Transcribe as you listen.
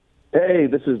Hey,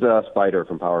 this is Spider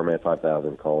from Power Man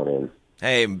 5000 calling in.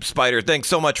 Hey, Spider, thanks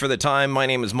so much for the time. My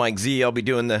name is Mike Z. I'll be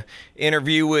doing the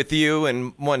interview with you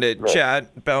and wanted to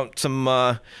chat about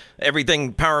some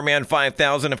everything Power Man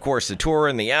 5000, of course, the tour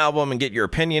and the album, and get your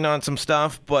opinion on some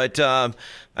stuff. But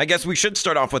I guess we should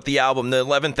start off with the album. The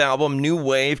 11th album, New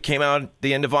Wave, came out at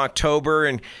the end of October,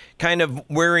 and kind of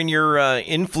wearing your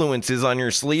influences on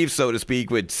your sleeve, so to speak,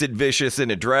 with Sid Vicious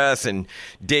in a dress and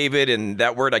David and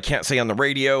that word I can't say on the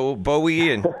radio,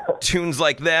 Bowie, and tunes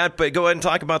like that. But go ahead and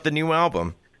talk about the new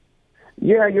album.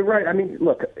 Yeah, you're right. I mean,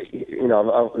 look,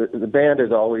 the band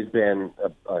has always been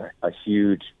a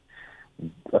huge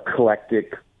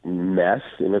eclectic mess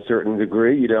in a certain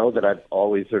degree, that I've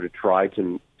always sort of tried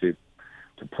to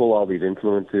pull all these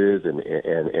influences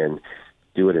and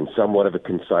do it in somewhat of a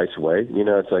concise way.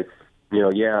 It's like,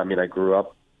 I grew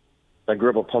up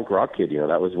a punk rock kid.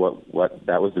 That was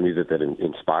that was the music that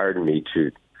inspired me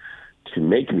to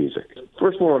make music.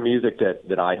 First of all, music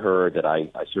that I heard that I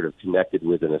sort of connected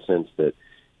with in a sense that,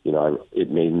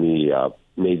 it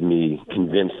made me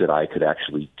convinced that I could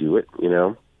actually do it.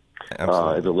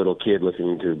 As a little kid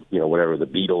listening to, whatever, the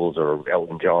Beatles or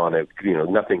Elton John,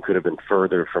 nothing could have been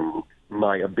further from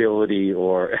my ability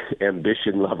or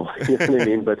ambition level. You know what I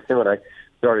mean? But then when I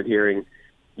started hearing,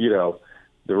 the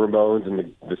Ramones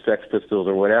and the Sex Pistols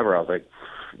or whatever, I was like,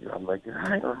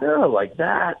 I don't know, like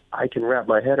that I can wrap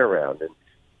my head around.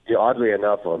 And oddly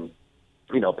enough,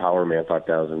 Power Man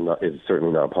 5000 is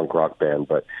certainly not a punk rock band,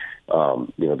 but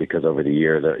because over the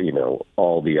years,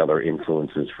 all the other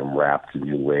influences from rap to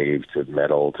new wave to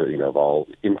metal to have all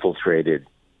infiltrated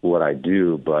what I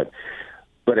do. But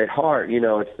at heart,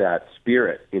 it's that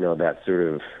spirit, that sort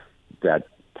of that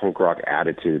punk rock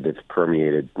attitude that's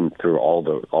permeated through all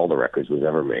the records we've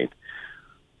ever made.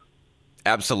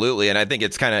 Absolutely, and I think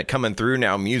it's kind of coming through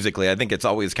now musically. I think it's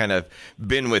always kind of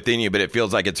been within you, but it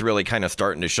feels like it's really kind of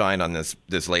starting to shine on this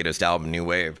latest album, New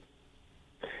Wave.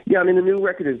 Yeah, I mean, the new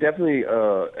record is definitely,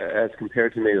 as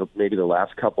compared to maybe the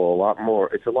last couple,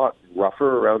 it's a lot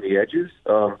rougher around the edges.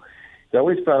 I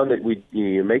always found that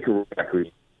you make a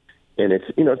record, and it's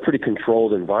a pretty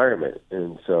controlled environment,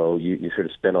 and so you sort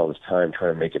of spend all this time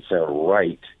trying to make it sound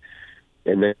right,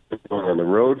 and then going on the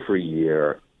road for a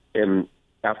year, and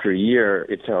after a year,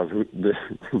 it sounds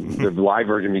the live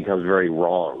version becomes very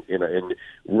wrong, and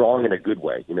wrong in a good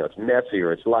way. It's messy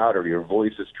or it's louder. Your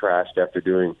voice is trashed after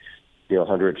doing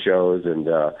 100 shows, and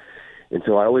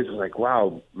so I always was like,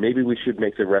 wow, maybe we should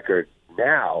make the record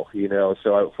now.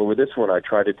 So for this one, I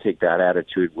tried to take that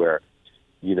attitude where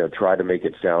try to make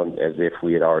it sound as if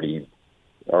we had already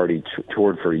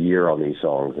toured for a year on these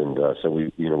songs, and so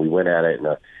we went at it in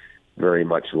a very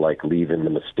much like Leave in the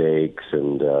Mistakes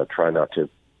and try not to,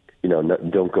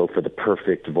 don't go for the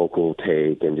perfect vocal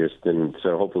take, and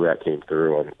so hopefully that came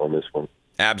through on this one.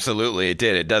 Absolutely, it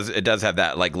did. It does have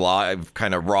that like live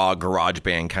kind of raw garage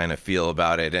band kind of feel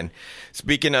about it. And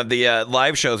speaking of the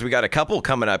live shows, we got a couple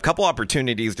coming up, couple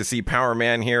opportunities to see Power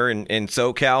Man here in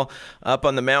SoCal, up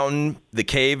on the mountain, the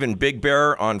Cave and Big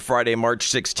Bear on Friday, March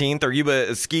 16th. Are you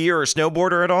a skier or a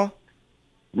snowboarder at all?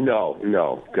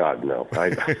 No, God, no.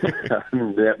 I've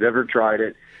never tried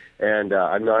it, and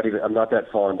I'm not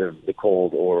that fond of the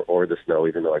cold or the snow.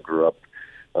 Even though I grew up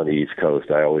on the East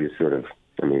Coast, I always sort of,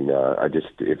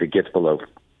 if it gets below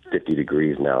 50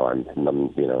 degrees now, I'm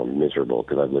miserable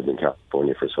because I've lived in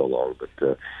California for so long.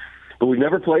 But we've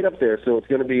never played up there, so it's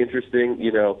going to be interesting.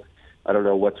 I don't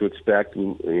know what to expect.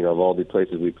 Of all the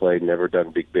places we played, never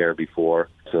done Big Bear before,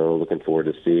 so looking forward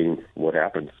to seeing what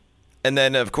happens. And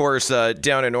then, of course,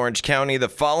 down in Orange County, the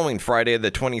following Friday, the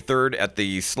 23rd, at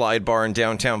the Slide Bar in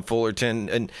downtown Fullerton.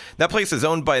 And that place is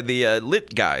owned by the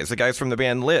Lit guys, the guys from the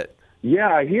band Lit. Yeah,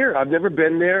 I hear. I've never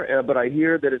been there, but I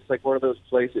hear that it's like one of those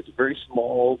places. It's a very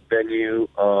small venue,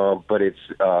 but it's,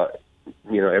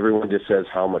 everyone just says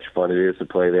how much fun it is to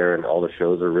play there, and all the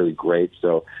shows are really great.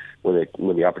 So when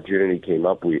the opportunity came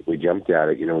up, we jumped at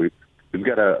it. We've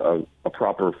got a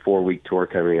proper 4-week tour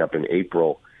coming up in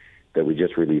April that we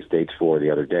just released dates for the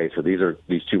other day. So these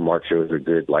 2 March shows are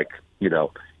good,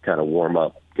 kind of warm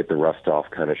up, get the rust off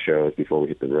kind of shows before we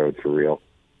hit the road for real.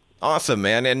 Awesome,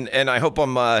 man. And I hope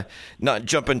I'm not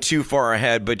jumping too far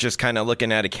ahead, but just kind of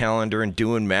looking at a calendar and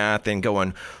doing math and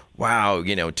going, wow,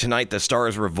 tonight the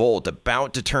Stars Revolt,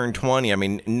 about to turn 20. I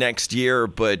mean, next year,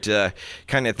 but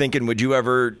kind of thinking, would you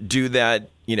ever do that,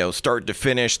 start to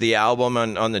finish the album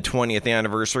on the 20th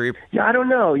anniversary? Yeah, I don't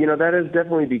know. That has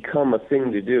definitely become a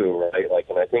thing to do, right?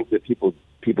 And I think that people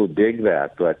dig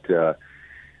that, but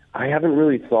I haven't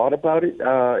really thought about it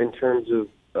in terms of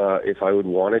if I would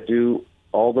want to do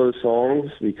all those songs,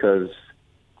 because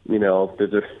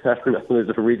there's a I don't know, there's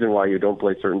a reason why you don't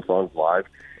play certain songs live,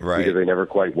 right? Because they never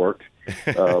quite worked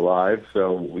live.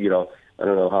 So I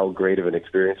don't know how great of an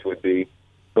experience it would be,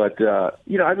 but I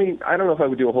don't know if I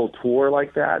would do a whole tour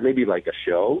like that. Maybe like a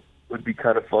show would be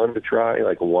kind of fun to try,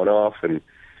 like a one-off, and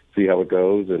see how it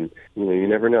goes. And you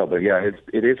never know. But yeah,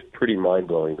 it is pretty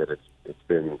mind-blowing that it's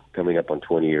been coming up on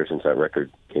 20 years since that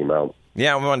record came out.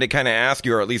 Yeah, I wanted to kind of ask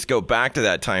you, or at least go back to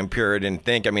that time period and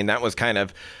think. I mean, that was kind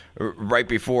of right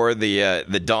before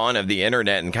the dawn of the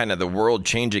internet and kind of the world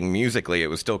changing musically. It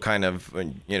was still kind of,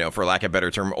 for lack of a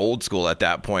better term, old school at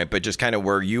that point. But just kind of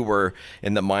where you were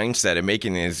in the mindset of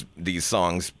making these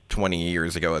songs 20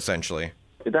 years ago, essentially.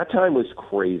 That time was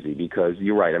crazy because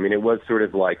you're right. I mean, it was sort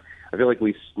of like, I feel like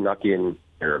we snuck in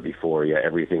there before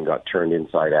everything got turned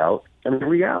inside out. I mean, the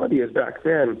reality is back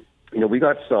then, we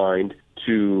got signed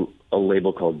to a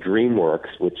label called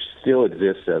DreamWorks, which still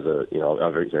exists as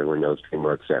everyone knows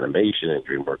DreamWorks Animation and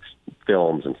DreamWorks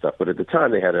Films and stuff. But at the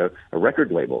time, they had a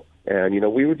record label. And,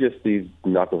 we were just these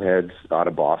knuckleheads out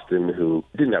of Boston who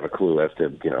didn't have a clue as to,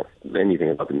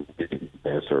 anything about the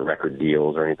business or record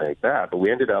deals or anything like that. But we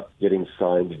ended up getting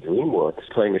signed to DreamWorks,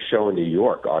 playing a show in New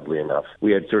York, oddly enough.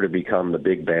 We had sort of become the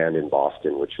big band in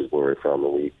Boston, which is where we're from,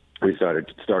 and we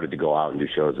started to go out and do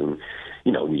shows in,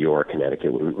 New York,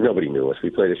 Connecticut. Nobody knew us. We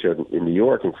played a show in New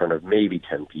York in front of maybe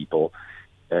 10 people,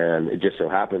 and it just so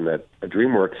happened that a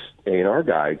DreamWorks A&R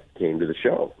guy came to the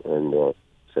show and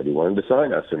said he wanted to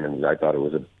sign us, and I thought it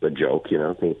was a joke,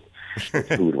 who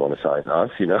would want to sign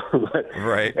us, But,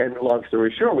 right. And long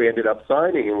story short, we ended up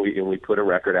signing, and we put a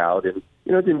record out, and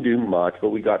it didn't do much, but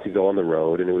we got to go on the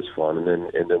road, and it was fun, and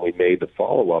then we made the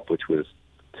follow-up, which was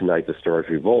Tonight the Stars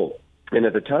Revolt. And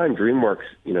at the time, DreamWorks,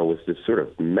 was this sort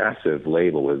of massive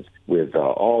label with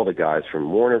all the guys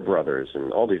from Warner Brothers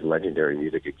and all these legendary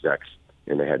music execs,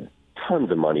 and they had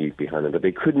tons of money behind them, but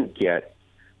they couldn't get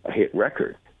a hit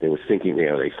record. They were thinking,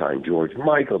 they signed George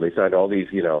Michael, they signed all these,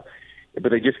 but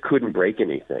they just couldn't break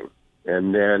anything.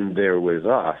 And then there was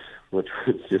us, which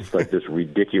was just like this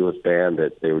ridiculous band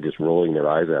that they were just rolling their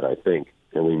eyes at, I think.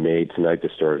 And we made Tonight the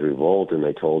Stars Revolt, and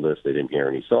they told us they didn't hear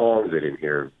any songs, they didn't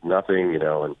hear nothing,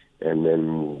 and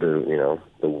then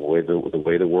the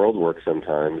way the world works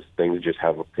sometimes, things just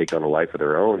take on a life of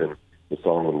their own, and the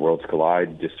song When Worlds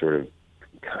Collide just sort of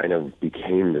kind of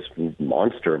became this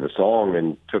monster of a song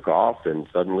and took off, and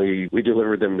suddenly we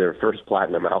delivered them their first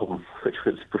platinum album, which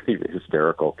was pretty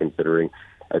hysterical considering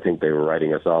I think they were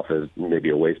writing us off as maybe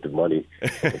a waste of money.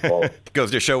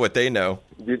 Goes to show what they know.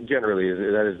 Generally,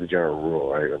 that is the general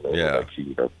rule, right? Yeah.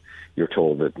 Like you're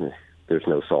told that there's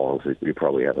no songs, that you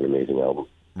probably have an amazing album.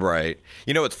 Right.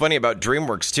 What's funny about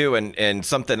DreamWorks, too, and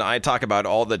something I talk about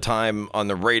all the time on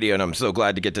the radio, and I'm so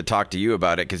glad to get to talk to you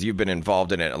about it because you've been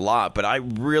involved in it a lot, but I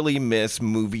really miss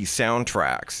movie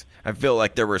soundtracks. I feel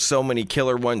like there were so many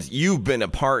killer ones. You've been a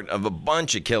part of a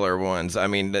bunch of killer ones. I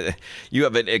mean, you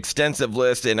have an extensive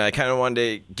list, and I kind of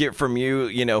wanted to get from you,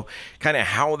 kind of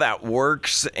how that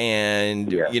works,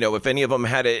 and if any of them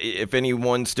if any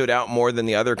one stood out more than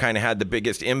the other, kind of had the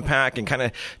biggest impact, and kind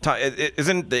of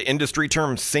isn't the industry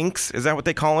term syncs? Is that what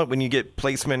they call it when you get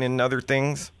placement in other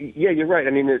things? Yeah, you're right. I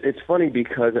mean, it's funny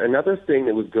because another thing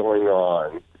that was going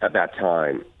on at that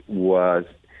time was,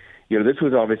 this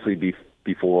was obviously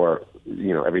before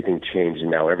everything changed, and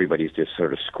now everybody's just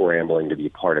sort of scrambling to be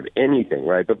part of anything,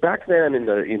 right? But back then, in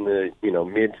the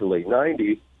mid to late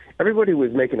 '90s, everybody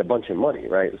was making a bunch of money,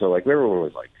 right? So like everyone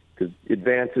was like, because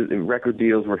advances in record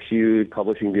deals were huge,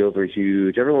 publishing deals were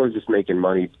huge. Everyone was just making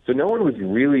money, so no one was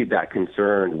really that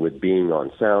concerned with being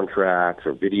on soundtracks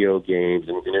or video games,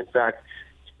 and in fact,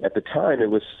 at the time,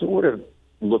 it was sort of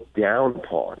looked down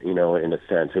upon, in a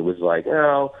sense. It was like,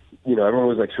 everyone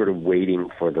was like sort of waiting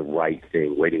for the right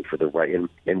thing,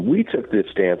 and we took this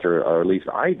stance, or at least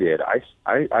I did.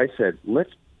 I said, let's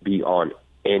be on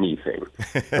anything.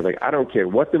 I was like, I don't care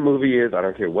what the movie is, I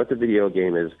don't care what the video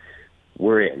game is,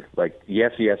 we're in. Like,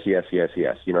 yes, yes, yes, yes,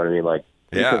 yes. You know what I mean? Like,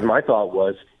 because my thought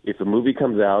was, if a movie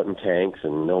comes out and tanks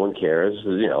and no one cares,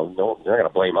 they're not going to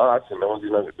blame us, and no one's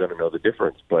going to know the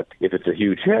difference. But if it's a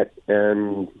huge hit,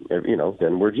 and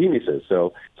then we're geniuses.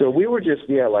 So we were just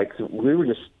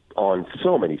on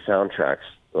so many soundtracks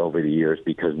over the years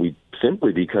because we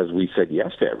said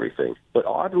yes to everything. But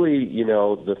oddly,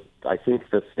 I think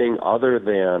the thing other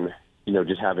than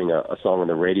just having a song on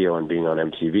the radio and being on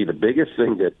MTV, the biggest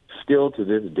thing that still to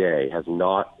this day has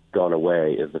not gone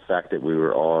away is the fact that we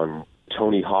were on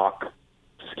Tony Hawk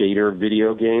skater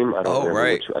video game. I don't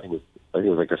remember which. I think it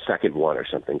was like the second one or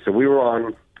something. So we were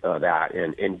on that,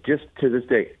 and just to this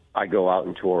day, I go out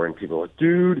and tour, and people are like,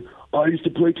 dude, I used to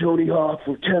play Tony Hawk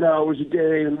for 10 hours a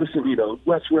day and listen,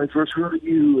 that's when I first heard of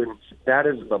you. And that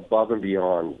is above and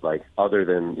beyond, like, other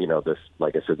than, this,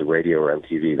 like I said, the radio or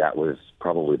MTV, that was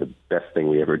probably the best thing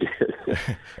we ever did.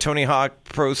 Tony Hawk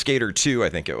Pro Skater 2, I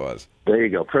think it was. There you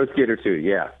go. Pro Skater 2,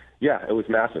 yeah. Yeah, it was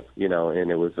massive,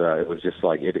 and it was just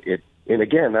like, and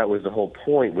again, that was the whole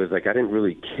point, was like, I didn't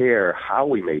really care how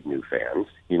we made new fans,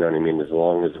 you know what I mean, as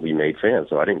long as we made fans.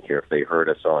 So I didn't care if they heard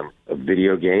us on a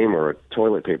video game or a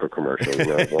toilet paper commercial,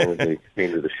 as long as they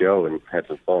came to the show and had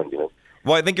some fun,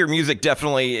 Well, I think your music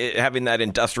definitely, having that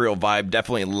industrial vibe,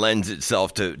 definitely lends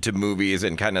itself to movies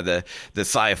and kind of the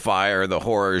sci-fi or the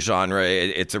horror genre.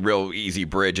 It's a real easy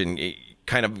bridge, and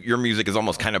kind of your music is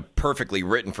almost kind of perfectly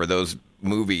written for those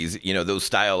movies, those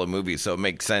style of movies. So it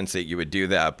makes sense that you would do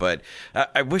that. But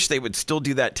I wish they would still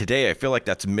do that today. I feel like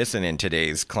that's missing in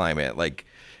today's climate. Like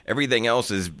everything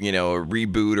else is, a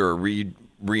reboot or a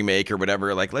remake or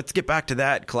whatever. Like, let's get back to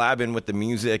that, collabing with the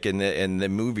music and the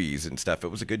movies and stuff. It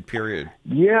was a good period.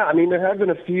 Yeah, I mean, there have been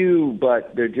a few,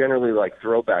 but they're generally like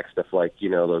throwback stuff, like,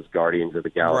 those Guardians of the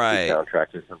Galaxy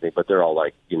soundtracks or something. But they're all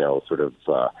like, sort of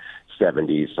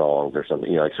 70s songs or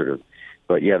something, like sort of.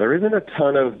 But yeah, there isn't a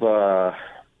ton of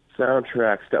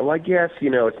soundtrack stuff. Well, I guess,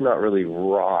 it's not really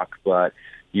rock, but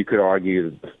you could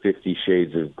argue that the 50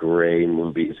 Shades of Grey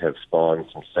movies have spawned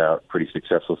some pretty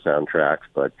successful soundtracks.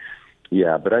 But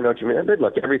yeah, but I know what you mean. But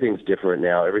look, everything's different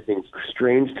now. Everything's a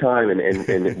strange time.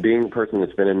 And being a person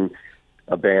that's been in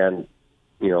a band,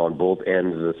 on both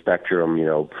ends of the spectrum,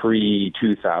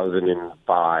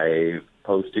 pre-2005,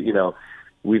 post,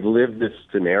 we've lived this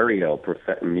scenario, as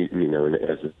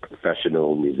a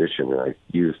professional musician, and I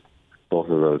use both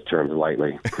of those terms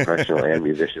lightly, professional and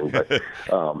musician. But that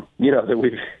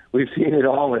we've seen it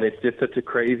all, and it's just such a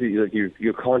crazy. Like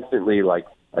you're constantly like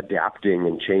adapting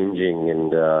and changing,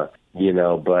 and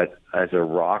But as a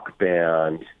rock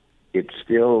band, I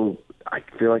feel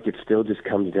like it still just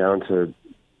comes down to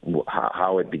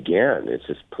how it began. It's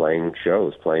just playing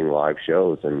live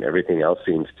shows, and everything else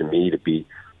seems to me to be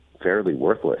fairly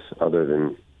worthless other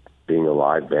than being a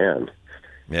live band.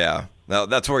 Yeah. Now,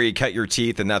 that's where you cut your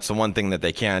teeth, and that's the one thing that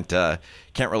they can't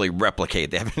really replicate.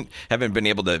 They haven't been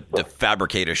able to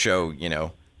fabricate a show,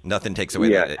 Nothing takes away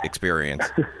that experience.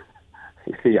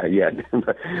 Yeah.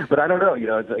 But I don't know,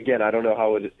 again, I don't know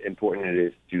how important it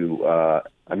is to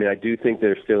I do think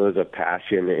there still is a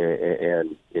passion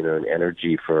and an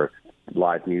energy for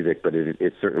live music, but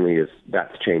it certainly is.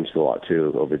 That's changed a lot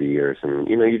too over the years, and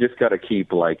you just got to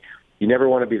keep you never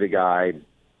want to be the guy,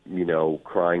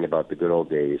 crying about the good old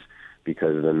days,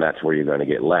 because then that's where you're going to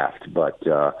get left. But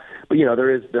there are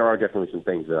definitely some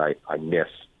things that I miss,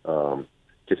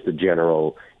 just the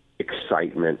general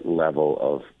excitement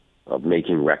level of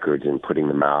making records and putting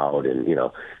them out, and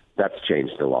that's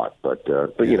changed a lot. But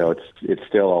it's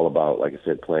still all about, like I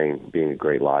said, being a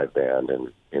great live band,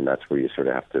 and that's where you sort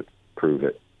of have to prove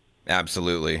it.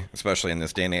 Absolutely, especially in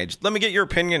this day and age. Let me get your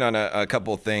opinion on a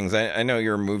couple of things. I know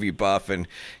you're a movie buff and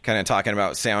kind of talking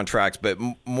about soundtracks, but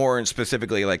more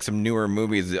specifically, like some newer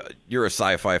movies. You're a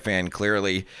sci-fi fan,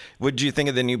 clearly. What did you think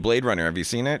of the new Blade Runner? Have you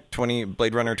seen it?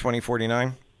 Blade Runner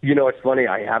 2049? It's funny.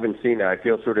 I haven't seen it. I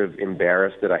feel sort of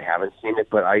embarrassed that I haven't seen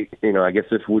it, but I guess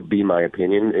this would be my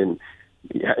opinion, and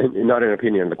not an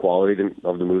opinion on the quality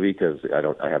of the movie, because I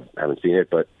haven't seen it,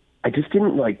 but I just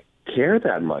didn't care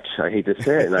that much. I hate to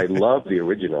say it, and I love the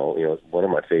original. It's one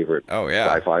of my favorite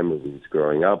sci-fi movies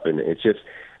growing up, and it's just,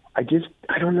 I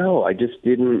don't know. I just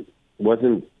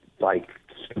wasn't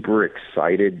super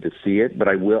excited to see it, but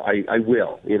I will. I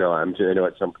will. I know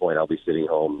at some point I'll be sitting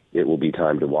home. It will be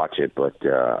time to watch it, but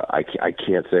I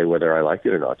can't say whether I liked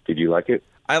it or not. Did you like it?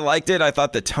 I liked it. I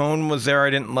thought the tone was there. I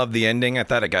didn't love the ending. I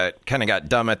thought it got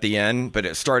dumb at the end, but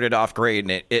it started off great,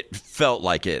 and it felt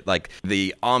like it. Like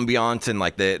the ambiance, and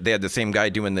they had the same guy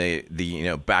doing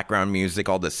the background music,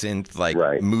 all the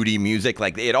synth moody music.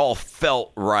 Like it all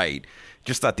felt right.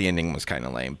 Just thought the ending was kind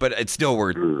of lame, but it's still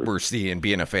worth seeing,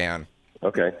 being a fan.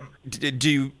 Okay.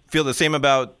 Do you feel the same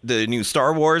about the new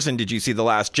Star Wars? And did you see The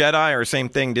Last Jedi, or same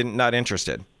thing? Not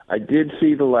interested? I did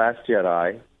see The Last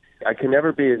Jedi. I can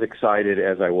never be as excited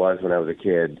as I was when I was a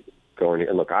kid going.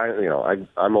 And look,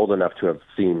 I'm old enough to have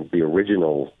seen the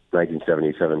original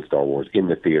 1977 Star Wars in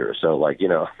the theater. So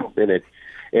and it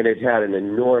had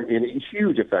a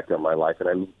huge effect on my life.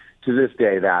 And to this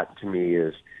day, that to me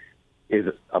is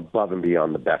above and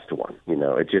beyond the best one.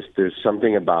 There's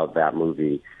something about that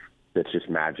movie that's just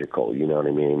magical. You know what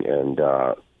I mean? And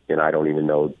I don't even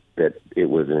know that it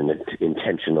was an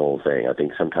intentional thing. I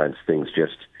think sometimes things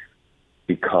just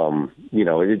become,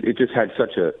 it just had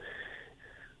such a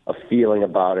a feeling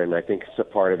about it, and I think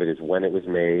part of it is when it was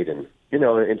made, and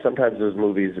and sometimes those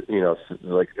movies,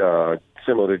 like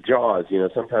similar to Jaws,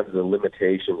 sometimes the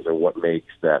limitations are what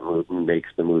makes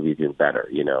the movie even better,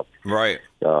 Right.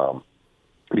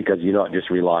 Because you're not just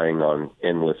relying on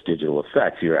endless digital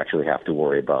effects. You actually have to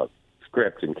worry about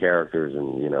script and characters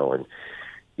and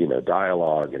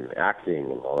dialogue and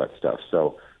acting and all that stuff.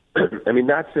 So, I mean,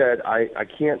 that said, I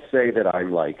can't say that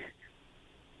I'm like,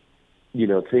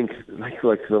 think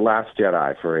like The Last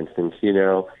Jedi, for instance,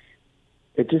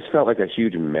 it just felt like a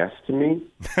huge mess to me.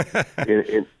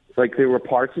 and like there were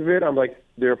parts of it, I'm like,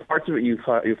 there are parts of it you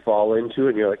fall into it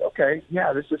and you're like, okay,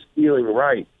 yeah, this is feeling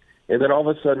right. And then all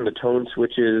of a sudden the tone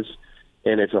switches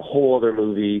and it's a whole other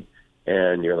movie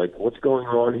and you're like, what's going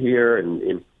on here?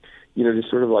 And just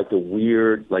sort of like the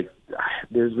weird, like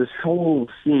there's this whole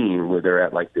scene where they're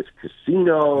at like this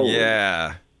casino.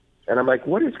 Yeah. And I'm like,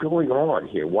 what is going on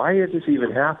here? Why is this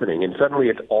even happening? And suddenly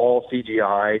it's all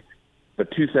CGI. But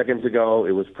 2 seconds ago,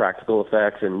 it was practical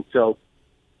effects. And so,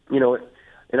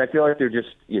 and I feel like they're just,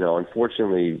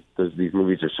 unfortunately, these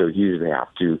movies are so huge, they have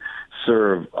to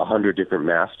serve 100 different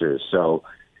masters. So,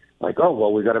 like, oh,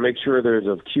 well, we got to make sure there's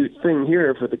a cute thing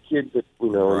here for the kids that,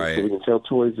 Right. so we can sell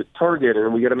toys at Target.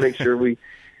 And we got to make sure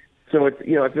so it's,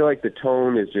 I feel like the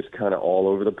tone is just kind of all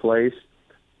over the place.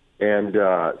 And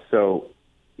so,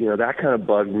 that kind of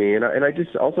bugged me. And I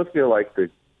just also feel like the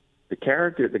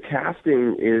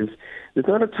casting there's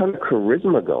not a ton of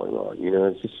charisma going on.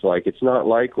 It's just like, it's not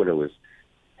like when it was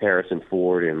Harrison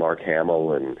Ford and Mark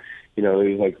Hamill and, it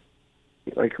was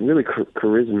like really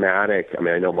charismatic. I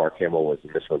mean, I know Mark Hamill was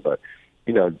in this one, but,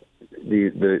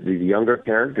 the younger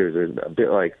characters are a bit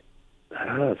like, I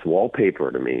don't know, it's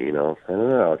wallpaper to me, I don't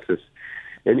know. It's just,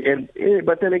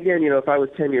 but then again, if I was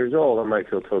 10 years old, I might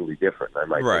feel totally different. I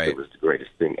might Right. think it was the greatest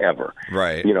thing ever.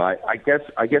 Right. I guess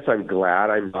I'm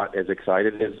glad I'm not as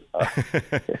excited as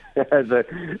as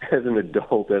an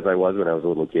adult as I was when I was a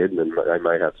little kid, and I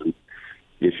might have some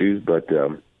issues. But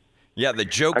yeah, the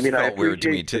jokes felt weird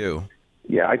to me too.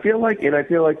 Yeah, I feel like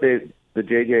the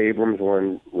J.J. Abrams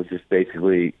one was just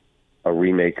basically a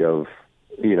remake of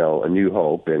A New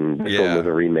Hope, and this one was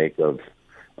a remake of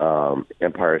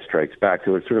Empire Strikes Back.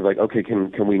 So it's sort of like, okay,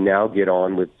 can we now get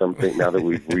on with something now that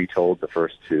we've retold the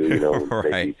first two?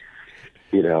 Right.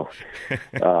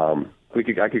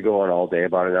 Maybe, I could go on all day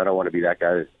about it. I don't want to be that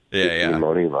guy that's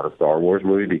moaning about a Star Wars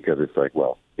movie because it's like,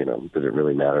 well, does it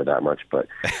really matter that much? But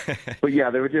yeah,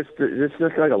 there were just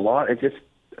like a lot. It just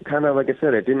kind of, like I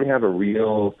said, it didn't have a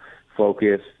real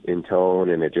focus in tone,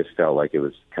 and it just felt like it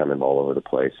was kind of all over the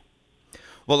place.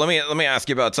 Well, let me ask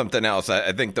you about something else.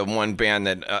 I think the one band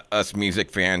that us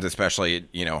music fans, especially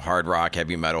hard rock,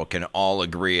 heavy metal, can all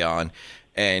agree on,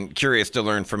 and curious to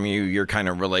learn from you your kind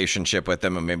of relationship with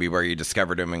them and maybe where you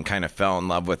discovered them and kind of fell in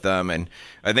love with them. And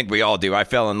I think we all do. I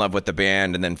fell in love with the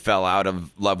band and then fell out of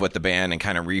love with the band and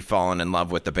kind of re-fallen in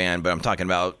love with the band. But I'm talking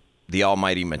about the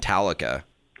almighty Metallica.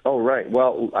 Oh, right.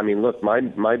 Well, I mean, look, my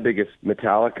biggest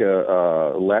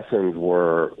Metallica lessons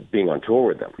were being on tour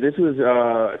with them. This was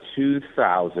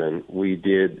 2000.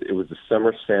 It was the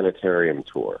Summer Sanitarium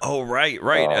tour. Oh, right,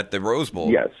 at the Rose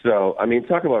Bowl. Yeah, so, I mean,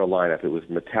 talk about a lineup. It was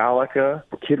Metallica,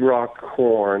 Kid Rock,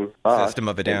 Korn, System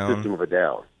of a Down. System of a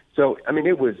Down. So, I mean,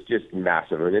 it was just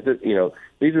massive. I mean,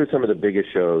 these were some of the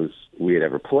biggest shows we had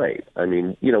ever played. I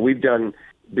mean, we've done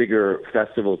bigger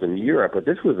festivals in Europe, but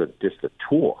this was just a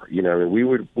tour. I mean, we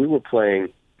were playing,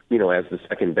 as the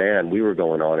second band, we were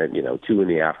going on at 2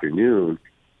 p.m,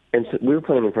 and so we were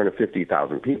playing in front of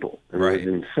 50,000 people. And right. It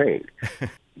was insane.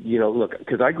 Look,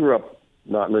 because I grew up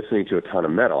not listening to a ton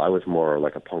of metal. I was more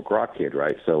like a punk rock kid,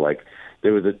 right? So like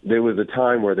there was a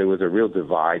time where there was a real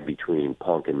divide between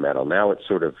punk and metal. Now it's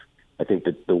sort of, I think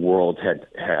that the worlds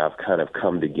have kind of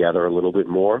come together a little bit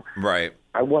more. Right.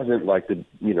 I wasn't like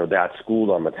that schooled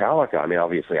on Metallica. I mean,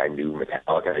 obviously I knew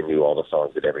Metallica. I knew all the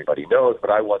songs that everybody knows, but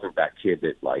I wasn't that kid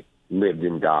that like lived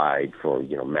and died for,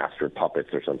 Master of Puppets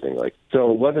or something like. So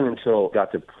it wasn't until I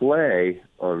got to play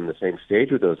on the same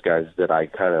stage with those guys that I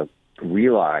kind of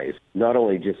realized not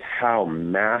only just how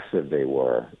massive they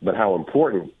were, but how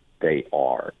important they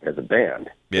are as a band.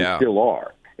 Yeah. They still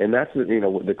are. And that's,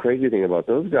 the crazy thing about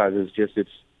those guys is just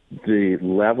it's the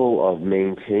level of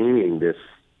maintaining this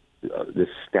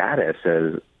status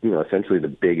as, essentially the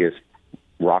biggest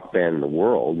rock band in the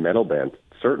world, metal band,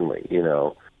 certainly,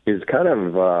 is kind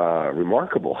of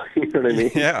remarkable. You know what I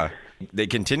mean? Yeah. They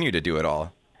continue to do it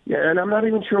all. Yeah, and I'm not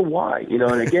even sure why.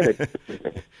 And again,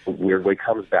 it weirdly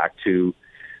comes back to,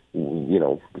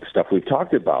 stuff we've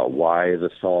talked about. Why is a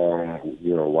song,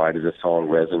 why does a song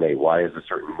resonate? Why is a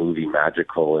certain movie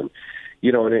magical? And,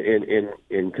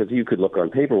 and because you could look on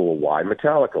paper, well, why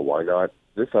Metallica? Why not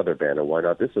this other band, or why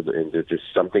not this other? And there's just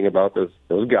something about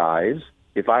those guys.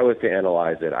 If I was to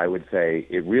analyze it, I would say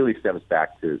it really stems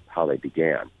back to how they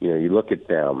began. You look at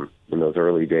them in those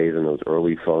early days and those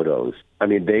early photos. I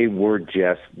mean, they were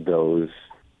just those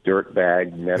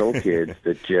dirtbag metal kids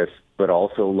but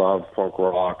also loved punk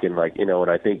rock and and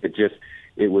I think that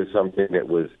it was something that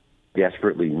was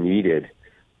desperately needed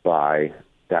by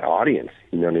that audience.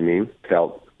 You know what I mean?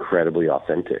 Felt incredibly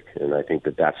authentic, and I think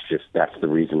that's the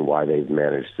reason why they've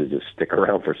managed to just stick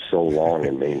around for so long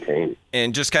and maintain.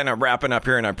 And just kind of wrapping up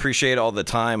here, and I appreciate all the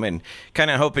time, and kind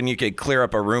of hoping you could clear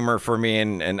up a rumor for me.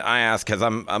 And I ask because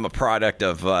I'm a product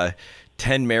of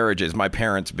 10 marriages. My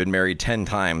parents been married 10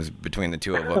 times between the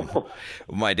two of them.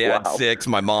 My dad, wow. 6,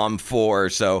 my mom, 4.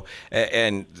 So,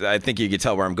 and I think you could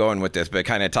tell where I'm going with this, but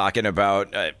kind of talking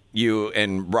about you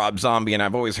and Rob Zombie, and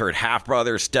I've always heard half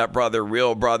brother, step brother,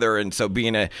 real brother. And so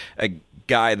being a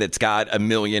guy that's got a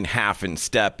million half and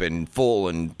step and full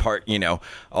and part,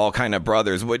 all kind of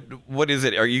brothers. What is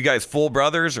it? Are you guys full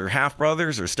brothers or half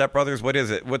brothers or step brothers? What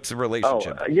is it? What's the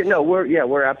relationship?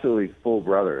 We're absolutely full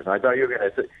brothers. I thought you were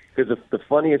going to say, because the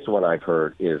funniest one I've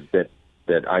heard is that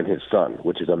I'm his son,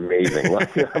 which is amazing.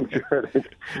 I'm sure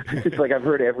it's like I've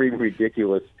heard every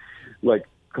ridiculous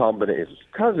combination. His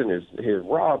cousin is his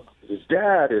Rob, his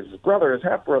dad, his brother, his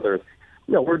half brother.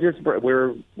 No, we're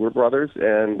brothers,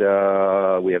 and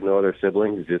we have no other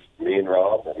siblings. Just me and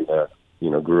Rob,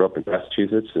 and grew up in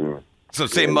Massachusetts, and so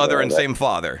same mother and same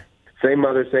father. Same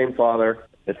mother, same father,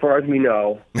 as far as we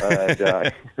know.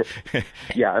 And,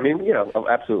 yeah, I mean,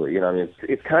 absolutely.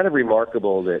 It's kind of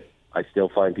remarkable that I still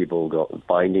find people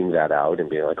finding that out and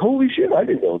being like, "Holy shit, I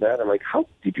didn't know that." I'm like, "How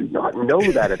did you not know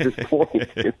that at this point?"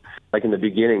 Like in the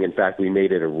beginning, in fact, we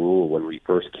made it a rule when we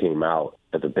first came out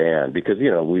as a band because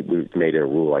we made it a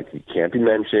rule like it can't be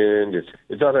mentioned.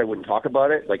 It's not that I wouldn't talk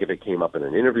about it, like if it came up in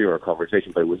an interview or a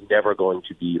conversation, but it was never going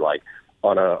to be like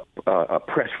on a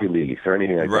press release or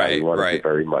anything like that. We wanted it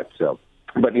very much so.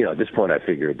 But at this point, I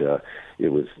figured it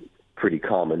was pretty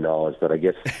common knowledge. But I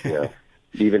guess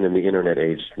even in the internet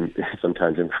age,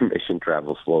 sometimes information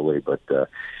travels slowly. But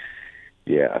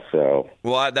yeah, so.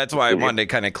 Well, that's why I wanted to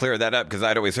kind of clear that up because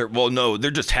I'd always heard, well, no, they're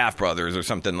just half brothers or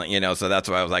something, so that's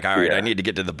why I was like, all right, I need to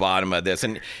get to the bottom of this.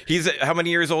 And he's how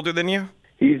many years older than you?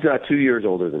 He's 2 years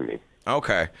older than me.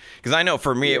 Okay. Because I know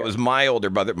for me, it was my older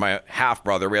brother, my half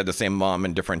brother. We had the same mom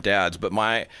and different dads, but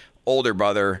my older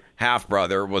brother, half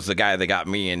brother, was the guy that got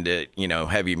me into,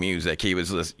 heavy music. He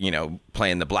was,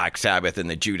 playing the Black Sabbath and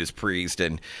the Judas Priest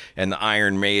and the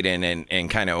Iron Maiden and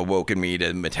kind of awoken me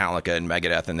to Metallica and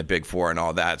Megadeth and the Big Four and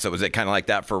all that. So was it kind of like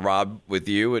that for Rob with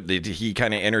you? Did he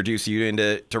kind of introduce you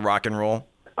into rock and roll?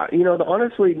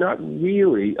 Honestly, not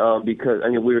really, because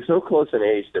we were so close in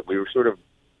age that we were sort of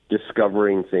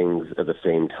discovering things at the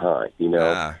same time,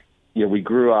 we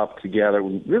grew up together,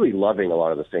 really loving a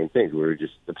lot of the same things. We were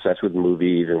just obsessed with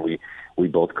movies, and we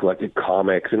both collected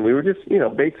comics, and we were just,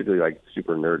 basically like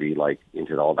super nerdy, like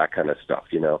into all that kind of stuff,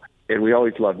 And we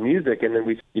always loved music, and then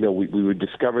we would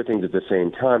discover things at the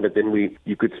same time, but then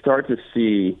you could start to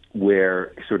see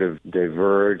where sort of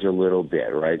diverge a little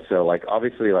bit, right? So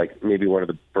obviously maybe one of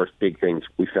the first big things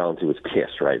we fell into was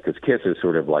Kiss, right? Because Kiss is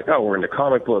sort of like, oh, we're into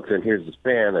comic books, and here's this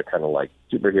band that kind of like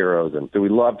superheroes, and so we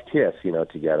loved Kiss,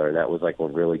 together, and that was like a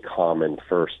really common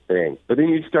first thing. But then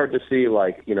you'd start to see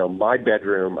my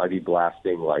bedroom, I'd be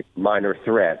blasting like Minor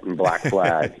Threat and Black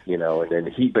Flag, and then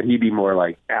he'd be more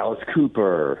like Alice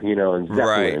Cooper, and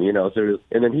Zeppelin, so,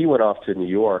 and then he went off to New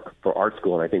York for art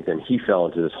school, and I think then he fell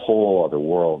into this whole other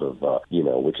world of,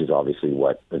 which is obviously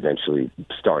what eventually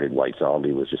started White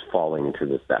Zombie, was just falling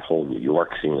into that whole New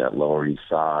York scene, that Lower East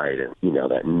Side, and,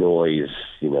 that noise,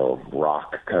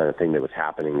 rock kind of thing that was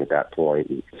happening at that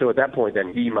point. So at that point,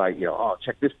 then he might,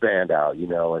 check this band out,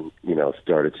 and, we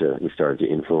started to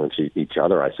influence each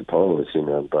other, I suppose,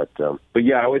 but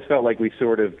yeah, I always felt like we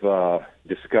sort of,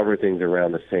 discover things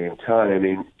around the same time. I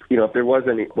mean, if there was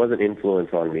an influence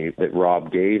on me that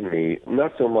Rob gave me,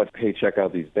 not so much, hey, check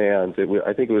out these bands.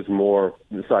 I think it was more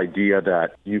this idea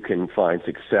that you can find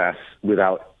success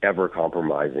without ever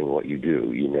compromising what you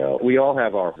do, We all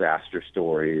have our disaster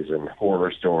stories and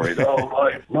horror stories. Oh,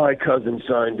 my cousin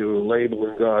signed to a label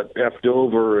and got effed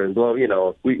over and blah,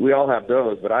 we all have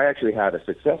those, but I actually had a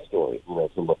success story,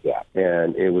 to look at.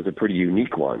 And it was a pretty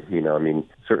unique one,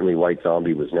 certainly White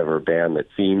Zombie was never a band that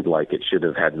seemed like it should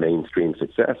have had mainstream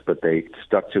success, but they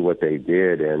stuck to what they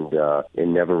did and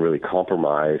never really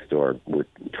compromised or were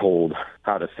told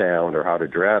how to sound or how to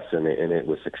dress, and it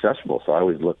was successful. So I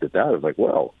always looked at that. I was like,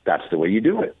 well, that's the way you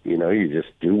do it. You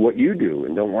just do what you do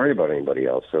and don't worry about anybody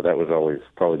else. So that was always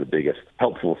probably the biggest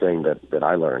helpful thing that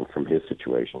I learned from his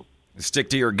situation. Stick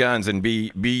to your guns and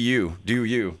be you. Do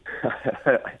you.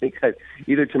 I think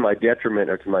either to my detriment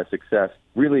or to my success,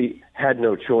 really had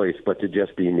no choice but to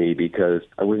just be me, because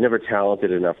I was never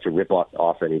talented enough to rip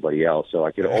off anybody else. So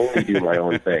I could only do my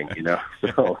own thing,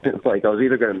 So it's like I was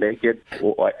either going to make it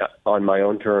on my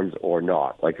own terms or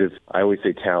not. Like this, I always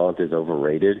say talent is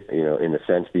overrated, in a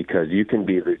sense, because you can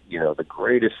be the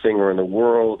greatest singer in the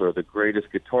world or the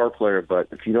greatest guitar player, but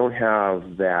if you don't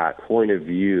have that point of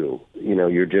view,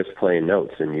 you're just playing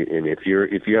notes. And if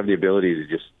you have the ability to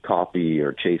just copy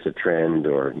or chase a trend,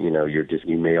 or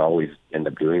you may always end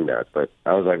up doing that. But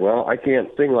I was like, well, I can't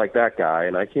sing like that guy,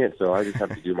 and I can't, so I just have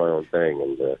to do my own thing.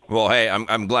 And well, hey,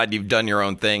 I'm glad you've done your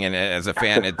own thing, and as a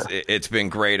fan, it's been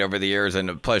great over the years, and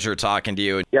a pleasure talking to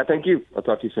you. Yeah, thank you. I'll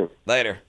talk to you soon. Later.